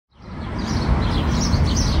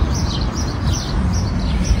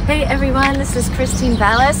Hey everyone, this is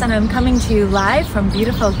Vales and I'm coming to you live from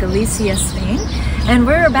beautiful Galicia, Spain. And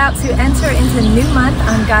we're about to enter into a new month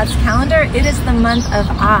on God's calendar. It is the month of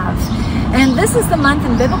Av. And this is the month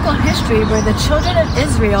in biblical history where the children of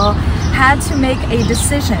Israel had to make a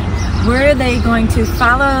decision. Were they going to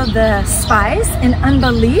follow the spies in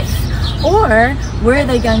unbelief, or were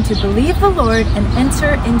they going to believe the Lord and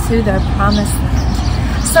enter into their promised land?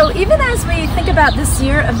 So even as we think about this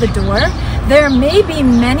year of the door, there may be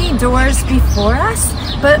many doors before us,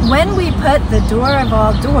 but when we put the door of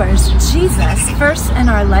all doors, Jesus, first in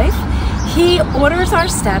our life, He orders our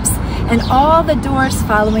steps, and all the doors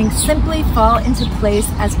following simply fall into place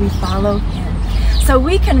as we follow Him. So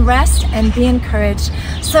we can rest and be encouraged.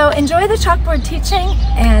 So enjoy the chalkboard teaching,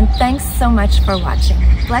 and thanks so much for watching.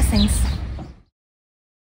 Blessings.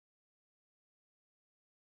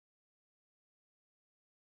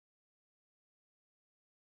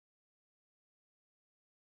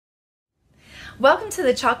 Welcome to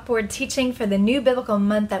the chalkboard teaching for the new biblical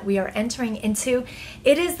month that we are entering into.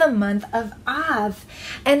 It is the month of Av.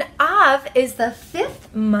 And Av is the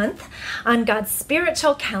 5th month on God's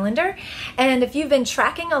spiritual calendar. And if you've been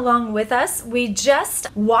tracking along with us, we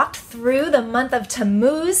just walked through the month of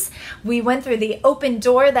Tammuz. We went through the open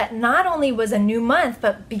door that not only was a new month,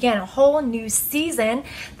 but began a whole new season,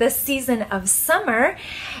 the season of summer.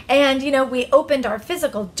 And, we opened our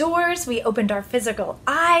physical doors, we opened our physical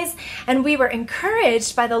eyes, and we were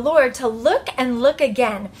encouraged by the Lord to look and look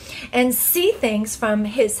again and see things from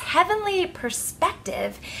His heavenly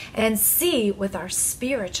perspective and see with our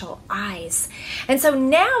spiritual eyes. And so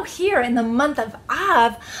now here in the month of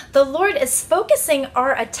Av, the Lord is focusing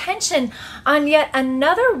our attention on yet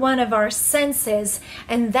another one of our senses,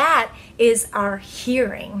 and that is our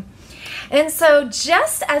hearing. And so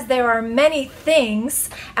just as there are many things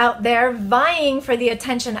out there vying for the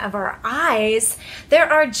attention of our eyes, there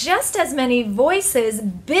are just as many voices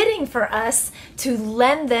bidding for us to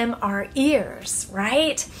lend them our ears,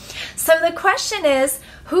 right? So the question is,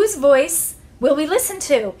 whose voice will we listen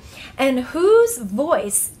to? And whose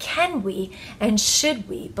voice can we and should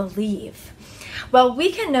we believe? Well,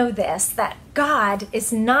 we can know this, that God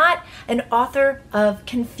is not an author of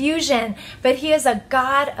confusion, but He is a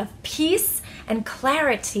God of peace and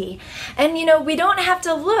clarity. And we don't have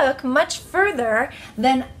to look much further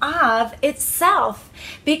than Av itself,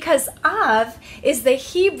 because Av is the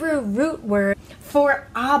Hebrew root word for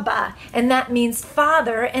Abba, and that means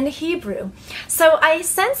father in Hebrew. So I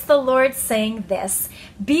sense the Lord saying this: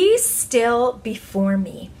 be still before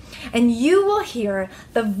me, and you will hear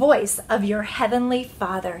the voice of your heavenly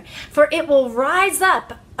Father, for it will rise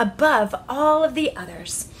up above all of the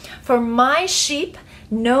others. For my sheep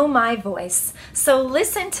know my voice, so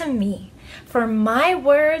listen to me, for my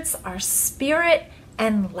words are spirit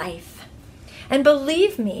and life. And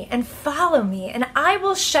believe me and follow me, and I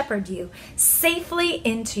will shepherd you safely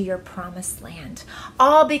into your promised land,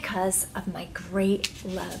 all because of my great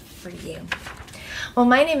love for you. Well,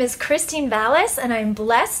 my name is Vales, and I'm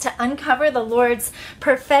blessed to uncover the Lord's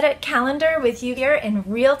prophetic calendar with you here in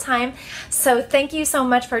real time. So thank you so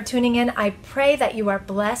much for tuning in. I pray that you are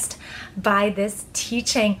blessed by this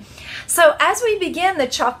teaching. So as we begin the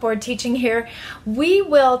chalkboard teaching here, we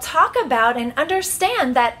will talk about and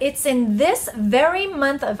understand that it's in this very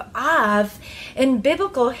month of Av in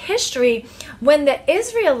biblical history when the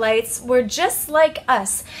Israelites were just like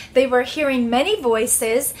us. They were hearing many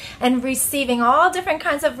voices and receiving all different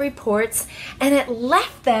kinds of reports, and it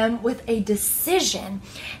left them with a decision.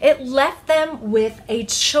 It left them with a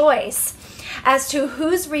choice as to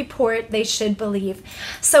whose report they should believe.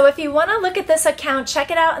 So if you want to look at this account,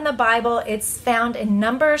 check it out in the Bible. It's found in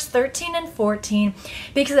Numbers 13 and 14,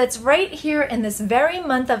 because it's right here in this very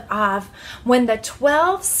month of Av when the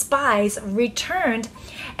 12 spies returned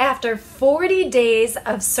after 40 days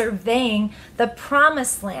of surveying the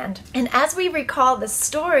promised land. And as we recall the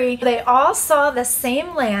story, they all saw the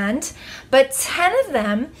same land, but 10 of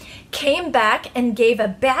them came back and gave a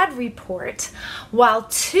bad report, while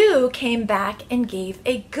 2 came back and gave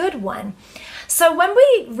a good one. So when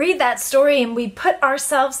we read that story and we put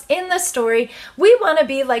ourselves in the story, we want to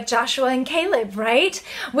be like Joshua and Caleb, right?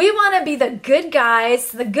 We want to be the good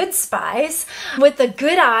guys, the good spies, with the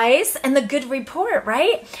good eyes and the good report,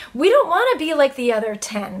 right? We don't want to be like the other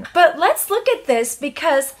 10. But let's look at this,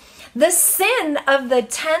 because the sin of the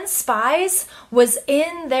 10 spies was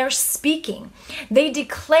in their speaking. They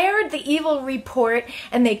declared the evil report,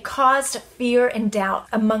 and they caused fear and doubt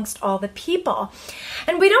amongst all the people.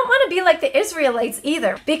 And we don't want to be like the Israelites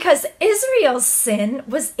either, because Israel's sin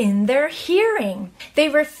was in their hearing. They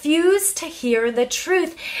refused to hear the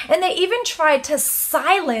truth, and they even tried to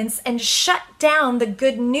silence and shut down the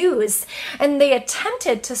good news, and they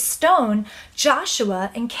attempted to stone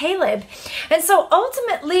Joshua and Caleb. And so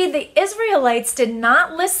ultimately, the Israelites did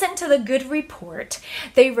not listen to the good report.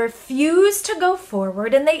 They refused to go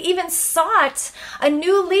forward, and they even sought a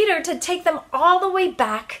new leader to take them all the way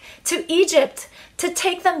back to Egypt, to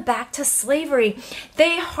take them back to slavery.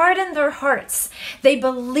 They hardened their hearts. They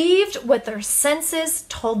believed what their senses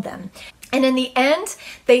told them. And in the end,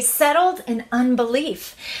 they settled in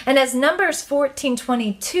unbelief. And as Numbers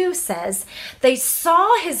 14:22 says, they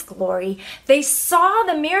saw his glory, they saw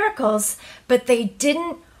the miracles, but they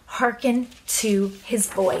didn't hearken to his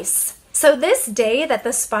voice. So this day that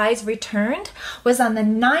the spies returned was on the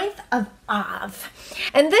 9th of Av.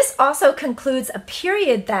 And this also concludes a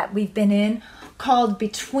period that we've been in called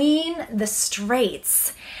Between the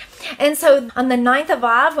Straits. And so on the 9th of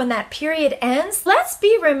Av, when that period ends, let's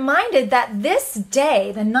be reminded that this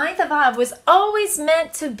day, the 9th of Av, was always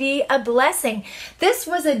meant to be a blessing. This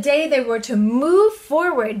was a day they were to move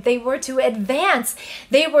forward. They were to advance.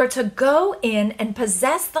 They were to go in and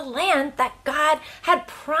possess the land that God had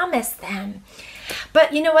promised them.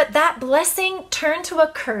 But you know what? That blessing turned to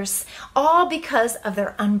a curse, all because of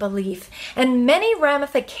their unbelief. And many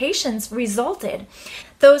ramifications resulted.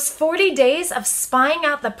 Those 40 days of spying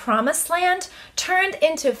out the promised land turned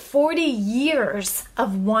into 40 years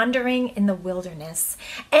of wandering in the wilderness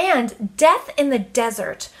and death in the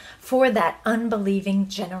desert for that unbelieving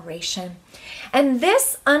generation. And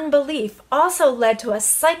this unbelief also led to a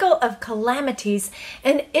cycle of calamities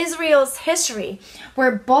in Israel's history,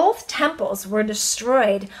 where both temples were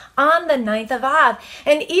destroyed on the 9th of Av.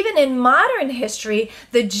 And even in modern history,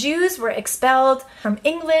 the Jews were expelled from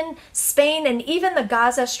England, Spain, and even the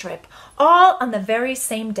Gaza Strip, all on the very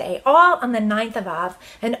same day, all on the 9th of Av,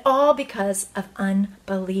 and all because of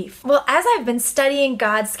unbelief. Well, as I've been studying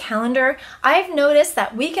God's calendar, I've noticed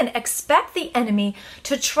that we can expect the enemy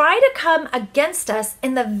to try to come against us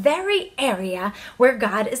in the very area where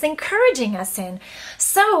God is encouraging us in.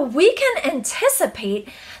 So we can anticipate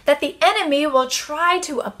that the enemy will try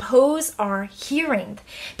to oppose our hearing,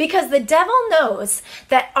 because the devil knows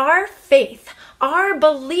that our faith, our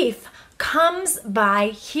belief comes by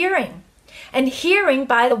hearing. And hearing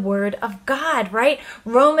by the word of God, right?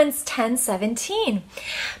 Romans 10:17.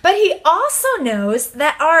 But he also knows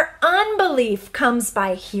that our unbelief comes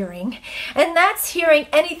by hearing. And that's hearing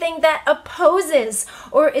anything that opposes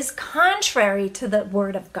or is contrary to the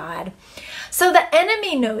word of God. So the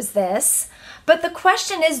enemy knows this. But the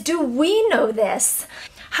question is, do we know this?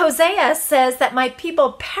 Hosea says that my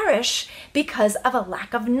people perish because of a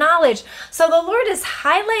lack of knowledge. So the Lord is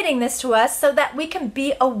highlighting this to us so that we can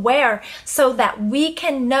be aware, so that we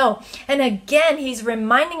can know. And again, he's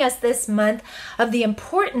reminding us this month of the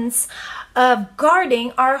importance of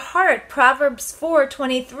guarding our heart. Proverbs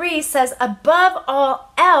 4:23 says, above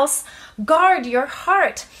all else, guard your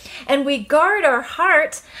heart. And we guard our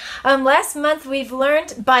heart. Last month we've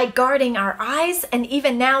learned by guarding our eyes, and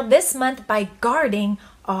even now this month by guarding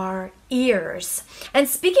our ears. And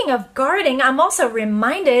speaking of guarding, I'm also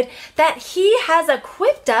reminded that he has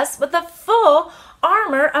equipped us with the full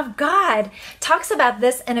armor of God. Talks about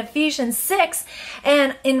this in Ephesians 6,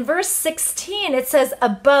 and in verse 16 it says,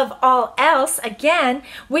 above all else, again,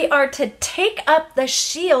 we are to take up the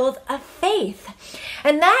shield of faith.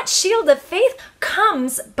 And that shield of faith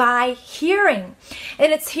comes by hearing,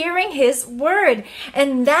 and it's hearing his word,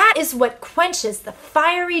 and that is what quenches the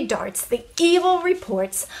fiery darts, the evil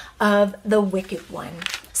reports of the wicked one.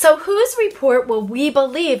 So whose report will we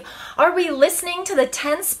believe? Are we listening to the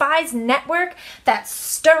 10 spies network that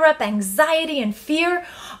stir up anxiety and fear?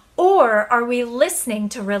 Or are we listening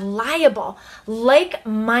to reliable,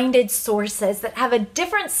 like-minded sources that have a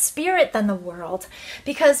different spirit than the world?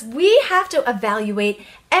 Because we have to evaluate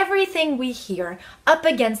everything we hear up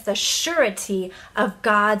against the surety of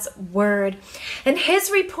God's word. And his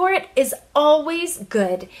report is always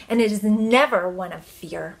good, and it is never one of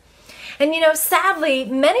fear. And you know, sadly,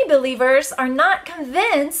 many believers are not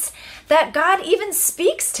convinced that God even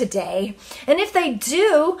speaks today. And if they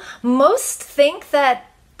do, most think that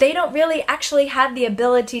they don't really actually have the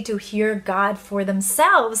ability to hear God for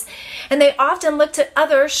themselves. And they often look to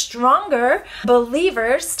other stronger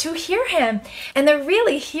believers to hear him. And they're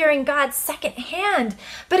really hearing God secondhand.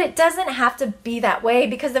 But it doesn't have to be that way,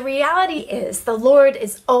 because the reality is the Lord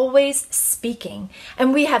is always speaking.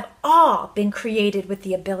 And we have all been created with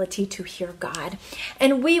the ability to hear God.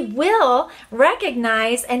 And we will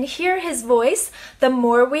recognize and hear his voice the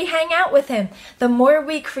more we hang out with him, the more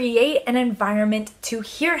we create an environment to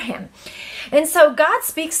hear him. And so God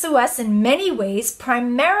speaks to us in many ways,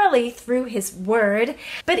 primarily through his word,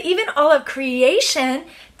 but even all of creation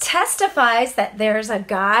testifies that there's a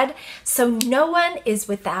God, so no one is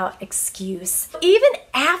without excuse. Even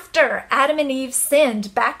after Adam and Eve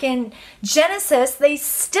sinned back in Genesis, they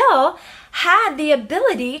still had the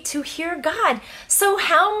ability to hear God. So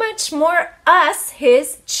how much more us,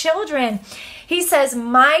 his children? He says,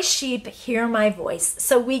 my sheep hear my voice,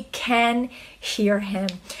 so we can hear him.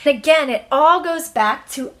 And again, it all goes back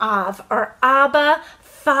to Av, or Abba,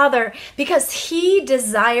 Father, because he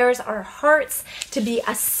desires our hearts to be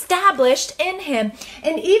established in him.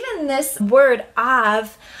 And even this word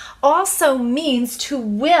Av also means to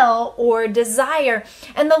will or desire.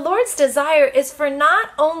 And the Lord's desire is for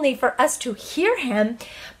not only for us to hear him,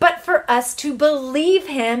 but for us to believe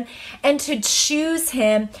him and to choose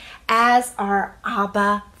him as our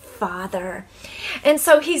Abba Father. And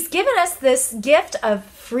so he's given us this gift of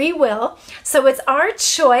free will. So it's our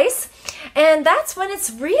choice. And that's when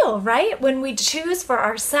it's real, right? When we choose for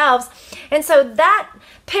ourselves. And so that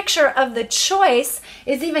picture of the choice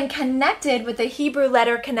is even connected with the Hebrew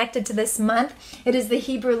letter connected to this month. It is the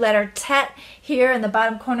Hebrew letter Tet here in the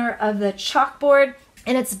bottom corner of the chalkboard.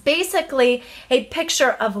 And it's basically a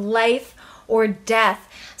picture of life or death.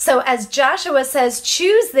 So as Joshua says,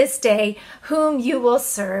 choose this day whom you will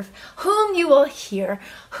serve, whom you will hear,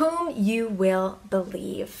 whom you will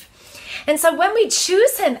believe. And so when we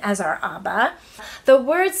choose him as our Abba, the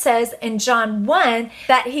word says in John 1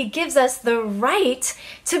 that he gives us the right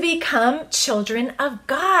to become children of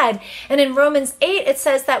God. And in Romans 8, it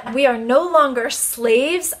says that we are no longer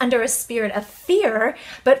slaves under a spirit of fear,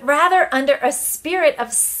 but rather under a spirit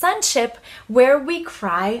of sonship where we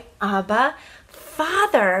cry, Abba,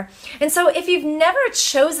 Father. And so if you've never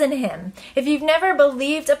chosen him, if you've never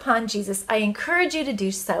believed upon Jesus, I encourage you to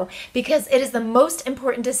do so, because it is the most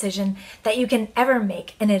important decision that you can ever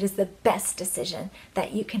make, and it is the best decision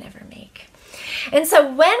that you can ever make. And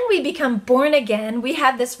so when we become born again, we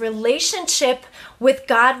have this relationship with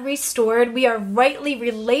God restored. We are rightly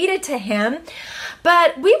related to him,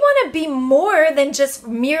 but we want to be more than just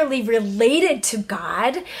merely related to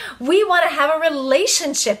God. We want to have a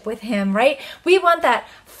relationship with him, right? We want that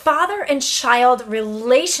father and child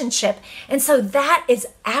relationship. And so that is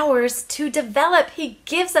ours to develop. He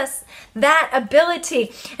gives us that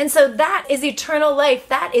ability. And so that is eternal life.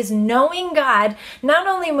 That is knowing God, not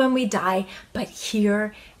only when we die, but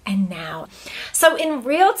here and now. So in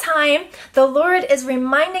real time, the Lord is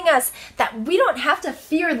reminding us that we don't have to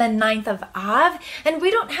fear the 9th of Av, and we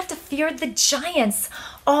don't have to fear the giants.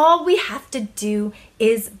 All we have to do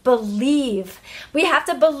is believe. We have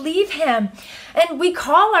to believe him. And we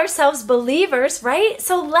call ourselves believers, right?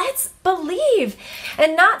 So let's believe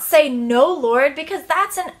and not say no, Lord, because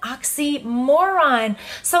that's an oxymoron.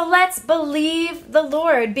 So let's believe the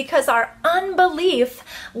Lord, because our unbelief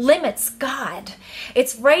limits God.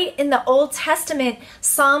 It's right in the Old Testament,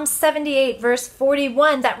 Psalm 78 verse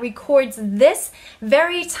 41, that records this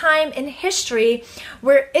very time in history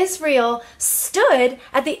where Israel stood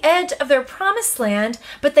at the edge of their promised land,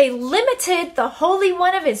 but they limited the Holy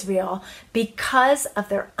One of Israel because of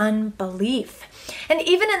their unbelief. And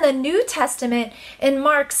even in the New Testament, in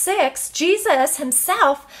Mark 6, Jesus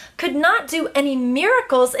himself could not do any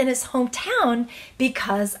miracles in his hometown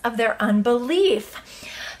because of their unbelief.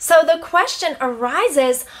 So the question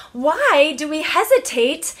arises, why do we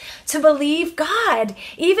hesitate to believe God?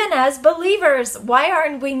 Even as believers, why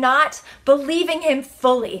aren't we not believing him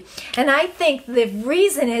fully? And I think the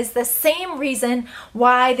reason is the same reason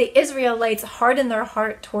why the Israelites hardened their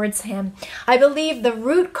heart towards him. I believe the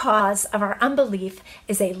root cause of our unbelief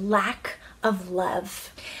is a lack of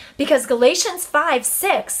love. Because Galatians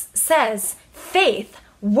 5:6 says, faith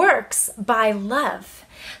works by love.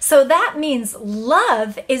 So that means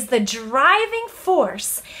love is the driving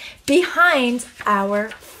force behind our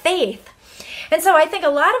faith. And so I think a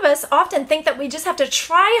lot of us often think that we just have to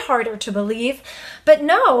try harder to believe, but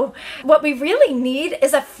no, what we really need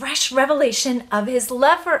is a fresh revelation of his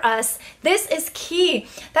love for us. This is key.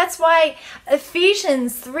 That's why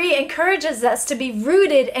Ephesians 3 encourages us to be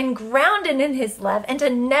rooted and grounded in his love and to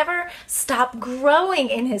never stop growing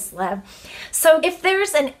in his love. So if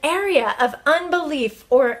there's an area of unbelief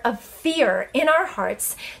or of fear in our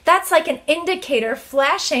hearts, that's like an indicator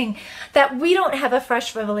flashing that we don't have a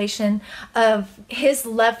fresh revelation of his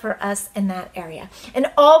love for us in that area.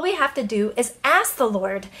 And all we have to do is ask the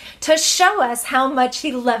Lord to show us how much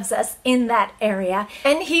he loves us in that area.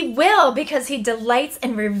 And he will, because he delights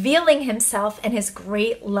in revealing himself and his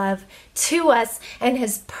great love to us, and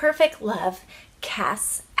his perfect love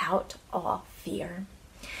casts out all fear.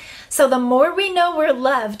 So the more we know we're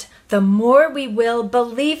loved, the more we will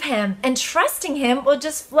believe him, and trusting him will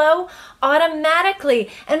just flow automatically,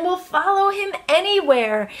 and we'll follow him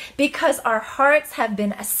anywhere because our hearts have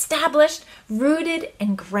been established, rooted,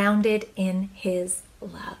 and grounded in his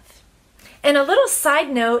love. And a little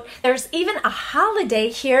side note, there's even a holiday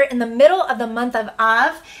here in the middle of the month of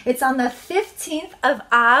Av. It's on the 15th of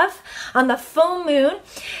Av, on the full moon,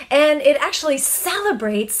 and it actually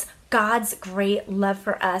celebrates God's great love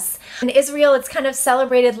for us. In Israel, it's kind of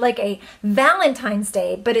celebrated like a Valentine's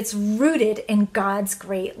Day, but it's rooted in God's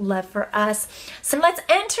great love for us. So let's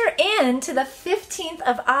enter into the 15th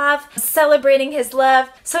of Av, celebrating his love.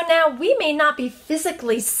 So now we may not be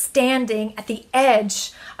physically standing at the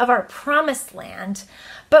edge of our promised land,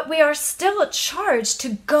 but we are still charged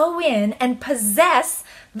to go in and possess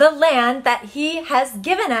the land that he has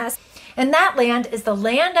given us. And that land is the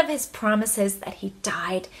land of his promises that he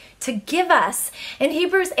died to give us. In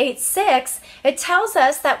Hebrews 8:6, it tells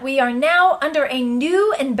us that we are now under a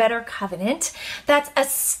new and better covenant that's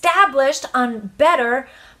established on better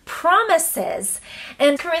promises.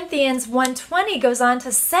 And Corinthians 1:20 goes on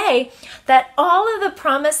to say that all of the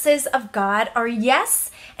promises of God are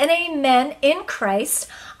yes and amen in Christ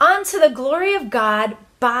unto the glory of God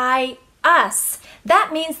by us.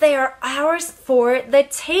 That means they are ours for the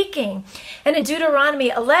taking. And in Deuteronomy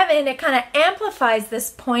 11, it kind of amplifies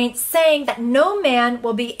this point, saying that no man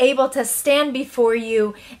will be able to stand before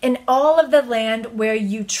you in all of the land where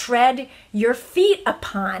you tread your feet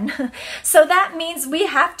upon. So that means we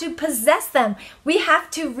have to possess them. We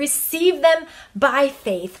have to receive them by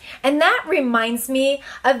faith. And that reminds me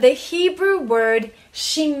of the Hebrew word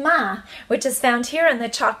Shema, which is found here on the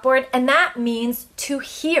chalkboard, and that means to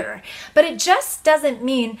hear. But it just doesn't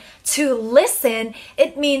mean to listen.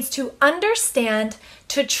 It means to understand,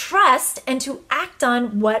 to trust, and to act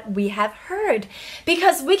on what we have heard.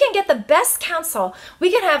 Because we can get the best counsel,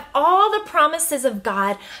 we can have all the promises of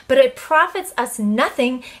God, but it profits us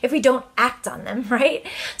nothing if we don't act on them, right?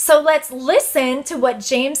 So let's listen to what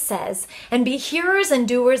James says and be hearers and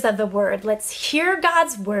doers of the word. Let's hear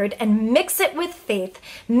God's word and mix it with faith,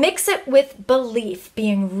 mix it with belief,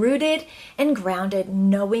 being rooted and grounded,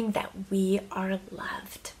 knowing that we are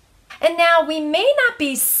loved. And now we may not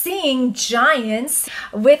be seeing giants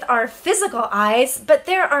with our physical eyes, but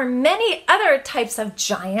there are many other types of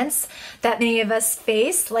giants that many of us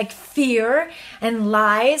face, like fear and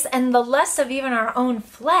lies and the lust of even our own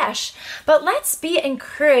flesh. But let's be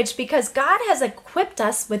encouraged because God has equipped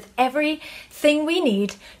us with everything we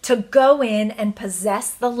need to go in and possess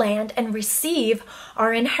the land and receive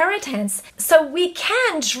our inheritance. So we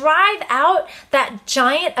can drive out that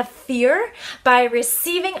giant of fear by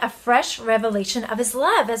receiving a fresh revelation of his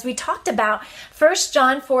love. As we talked about, 1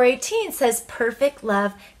 John 4:18 says, perfect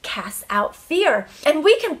love casts out fear. And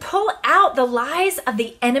we can pull out the lies of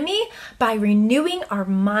the enemy by renewing our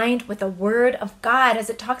mind with the word of God, as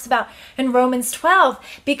it talks about in Romans 12,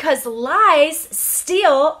 because lies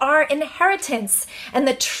steal our inheritance and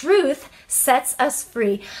the truth sets us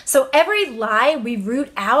free. So every lie we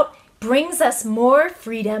root out brings us more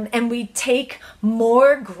freedom and we take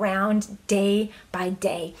more ground day by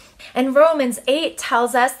day. And Romans 8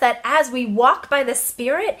 tells us that as we walk by the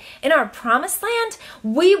Spirit in our promised land,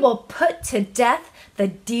 we will put to death the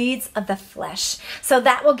deeds of the flesh. So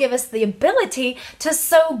that will give us the ability to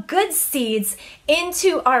sow good seeds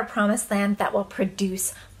into our promised land that will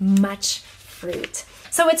produce much fruit.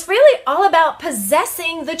 So it's really all about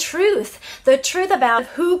possessing the truth about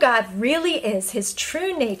who God really is, his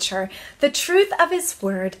true nature, the truth of his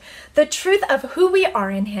word, the truth of who we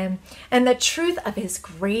are in him, and the truth of his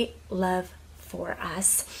great love for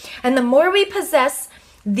us. And the more we possess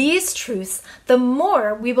these truths, the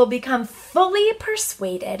more we will become fully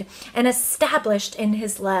persuaded and established in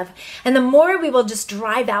his love. And the more we will just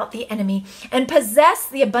drive out the enemy and possess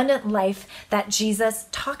the abundant life that Jesus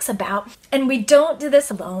talks about. And we don't do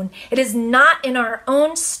this alone. It is not in our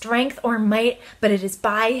own strength or might, but it is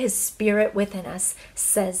by his Spirit within us,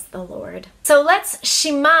 says the Lord. So let's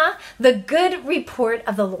Shema the good report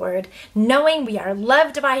of the Lord, knowing we are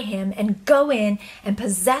loved by him, and go in and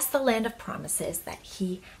possess the land of promises that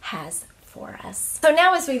he has for us. So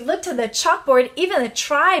now as we look to the chalkboard, even the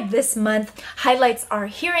tribe this month highlights our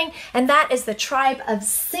hearing, and that is the tribe of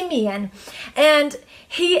Simeon. And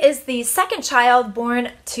he is the second child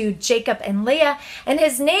born to Jacob and Leah, and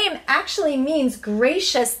his name actually means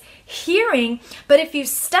gracious hearing, but if you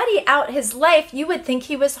study out his life, you would think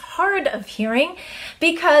he was hard of hearing,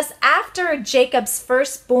 because after Jacob's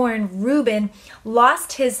firstborn Reuben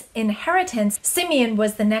lost his inheritance, Simeon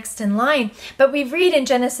was the next in line. But we read in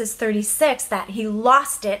Genesis 36 that he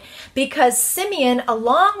lost it because Simeon,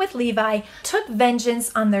 along with Levi, took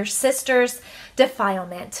vengeance on their sister's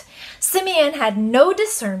defilement. Simeon had no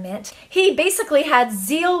discernment. He basically had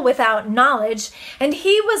zeal without knowledge, and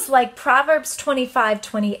he was like Proverbs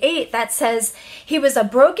 25:28 that says he was a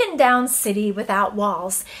broken down city without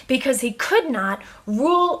walls because he could not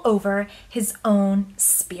rule over his own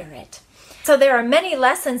spirit. So there are many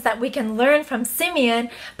lessons that we can learn from Simeon,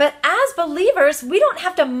 but as believers, we don't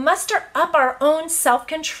have to muster up our own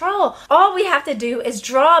self-control. All we have to do is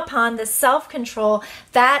draw upon the self-control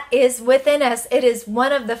that is within us. It is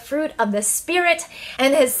one of the fruit of the Spirit,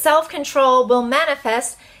 and his self-control will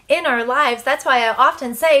manifest in our lives. That's why I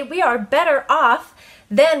often say we are better off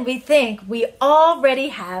than we think. We already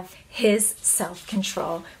have his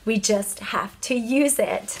self-control. We just have to use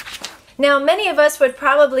it. Now, many of us would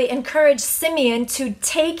probably encourage Simeon to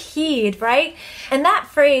take heed, right? And that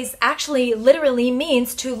phrase actually literally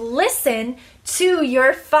means to listen to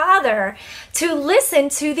your father, to listen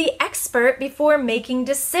to the expert before making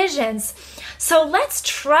decisions. So let's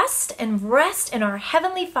trust and rest in our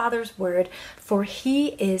Heavenly Father's word, for he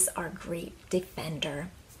is our great defender.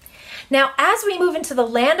 Now, as we move into the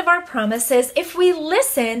land of our promises, if we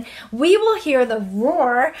listen, we will hear the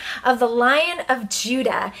roar of the Lion of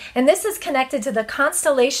Judah. And this is connected to the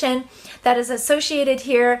constellation that is associated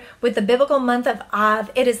here with the biblical month of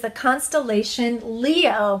Av. It is the constellation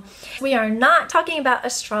Leo. We are not talking about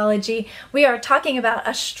astrology. We are talking about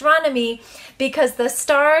astronomy because the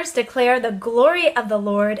stars declare the glory of the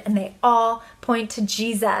Lord and they all point to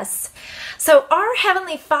Jesus. So our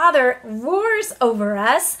Heavenly Father roars over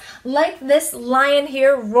us like this lion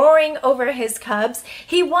here roaring over his cubs.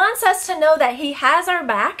 He wants us to know that he has our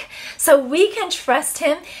back so we can trust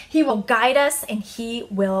him. He will guide us and he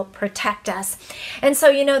will protect us. And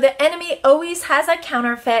so, the enemy always has a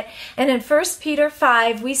counterfeit. And in 1 Peter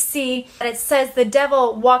 5, we see that it says the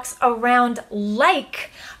devil walks around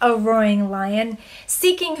like a roaring lion,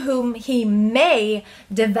 seeking whom he may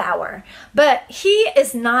devour. But he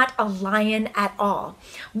is not a lion at all.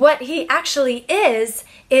 What he actually is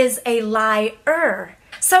a liar.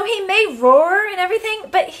 So he may roar and everything,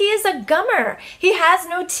 but he is a gummer. He has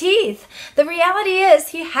no teeth. The reality is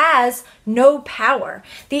he has no power.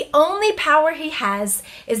 The only power he has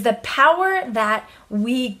is the power that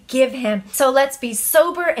we give him. So let's be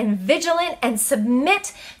sober and vigilant and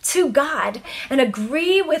submit to God and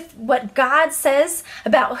agree with what God says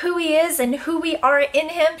about who he is and who we are in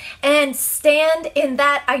him and stand in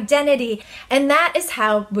that identity. And that is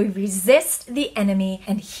how we resist the enemy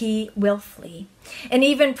and he will flee. And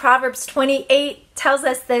even Proverbs 28 tells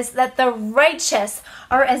us this, that the righteous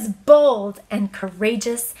are as bold and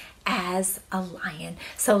courageous as a lion.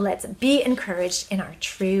 So let's be encouraged in our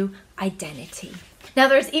true identity. Now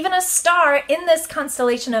there's even a star in this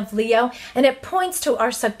constellation of Leo, and it points to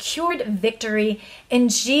our secured victory in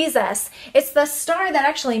Jesus. It's the star that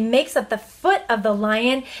actually makes up the foot of the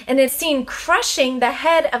lion, and it's seen crushing the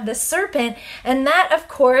head of the serpent. And that, of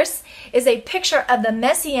course, is a picture of the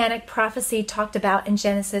messianic prophecy talked about in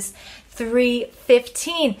Genesis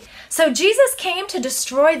 3:15. So Jesus came to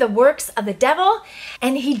destroy the works of the devil,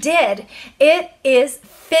 and he did. It is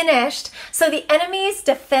finished. So the enemy's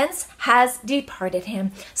defense has departed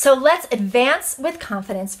him. So let's advance with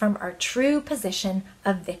confidence from our true position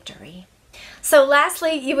of victory. So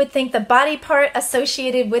lastly, you would think the body part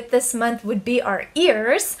associated with this month would be our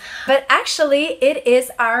ears, but actually it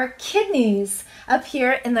is our kidneys up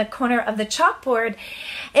here in the corner of the chalkboard.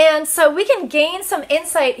 And so we can gain some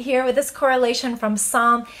insight here with this correlation from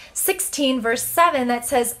Psalm 16 verse 7 that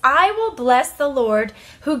says, "I will bless the Lord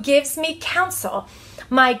who gives me counsel.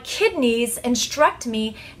 My kidneys instruct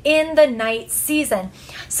me in the night season."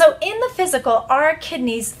 So in the physical, our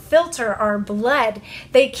kidneys filter our blood.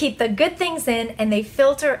 They keep the good things in and they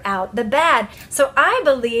filter out the bad. So I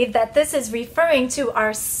believe that this is referring to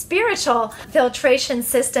our spiritual filtration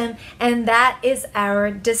system, and that is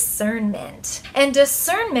our discernment. And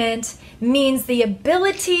discernment means the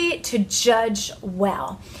ability to judge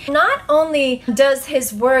well. Not only does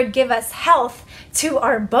his word give us health to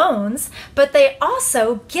our bones, but they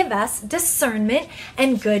also give us discernment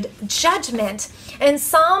and good judgment. And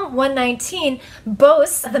Psalm 119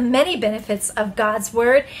 boasts the many benefits of God's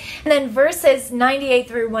word. And then verses 98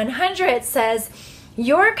 through 100 says,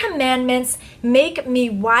 "Your commandments make me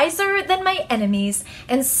wiser than my enemies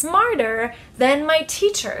and smarter than my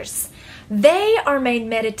teachers. They are my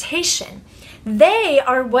meditation They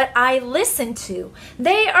are what I listen to.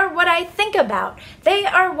 They are what I think about. They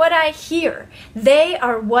are what I hear. They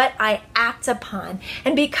are what I act upon.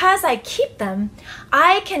 And because I keep them,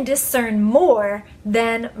 I can discern more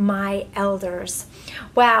than my elders.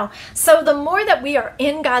 Wow. So the more that we are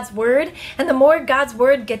in God's word and the more God's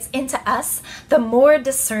word gets into us, the more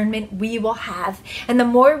discernment we will have and the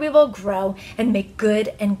more we will grow and make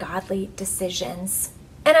good and godly decisions.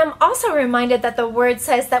 And I'm also reminded that the word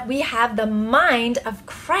says that we have the mind of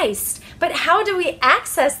Christ. But how do we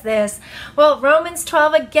access this? Well, Romans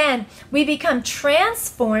 12 again, we become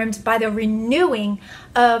transformed by the renewing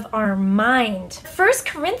of our mind. 1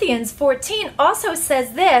 Corinthians 14 also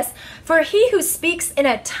says this, for he who speaks in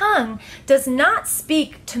a tongue does not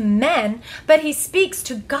speak to men, but he speaks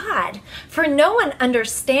to God. For no one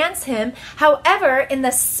understands him. However, in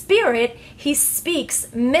the Spirit, he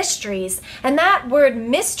speaks mysteries. And that word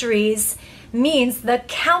mysteries means the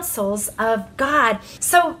counsels of God.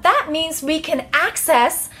 So that means we can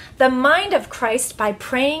access the mind of Christ by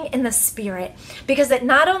praying in the Spirit, because it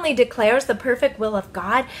not only declares the perfect will of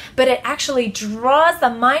God, but it actually draws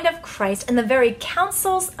the mind of Christ and the very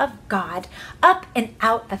counsels of God up and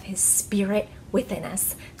out of his Spirit within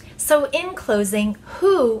us. So in closing,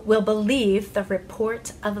 who will believe the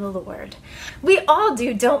report of the Lord? We all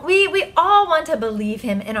do, don't we? We all want to believe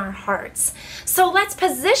him in our hearts. So let's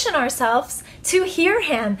position ourselves to hear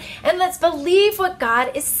him and let's believe what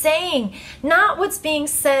God is saying, not what's being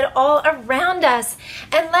said all around us.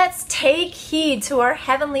 And let's take heed to our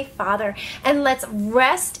Heavenly Father and let's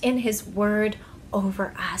rest in his word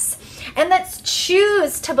over us. And let's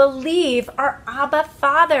choose to believe our Abba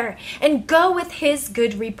Father and go with his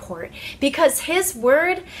good report, because his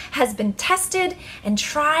word has been tested and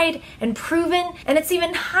tried and proven, and it's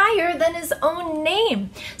even higher than his own name.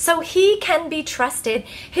 So he can be trusted.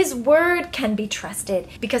 His word can be trusted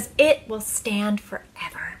because it will stand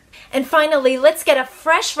forever. And finally, let's get a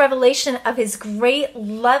fresh revelation of his great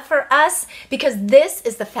love for us, because this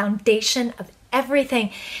is the foundation of everything.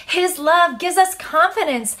 His love gives us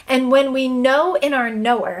confidence. And when we know in our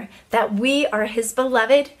knower that we are his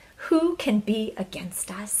beloved, who can be against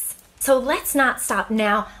us? So let's not stop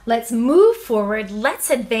now. Let's move forward. Let's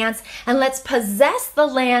advance and let's possess the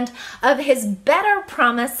land of his better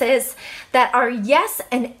promises that are yes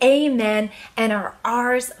and amen and are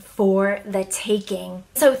ours for the taking.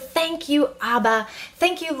 So thank you, Abba.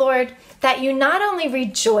 Thank you, Lord, that you not only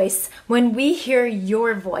rejoice when we hear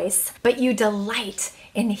your voice, but you delight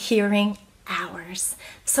in hearing ours.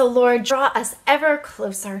 So Lord, draw us ever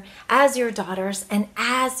closer as your daughters and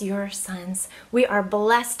as your sons. We are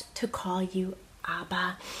blessed to call you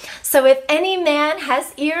Abba. So if any man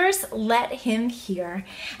has ears, let him hear.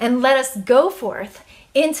 And let us go forth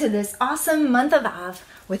into this awesome month of Av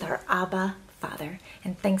with our Abba Father.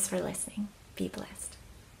 And thanks for listening. Be blessed.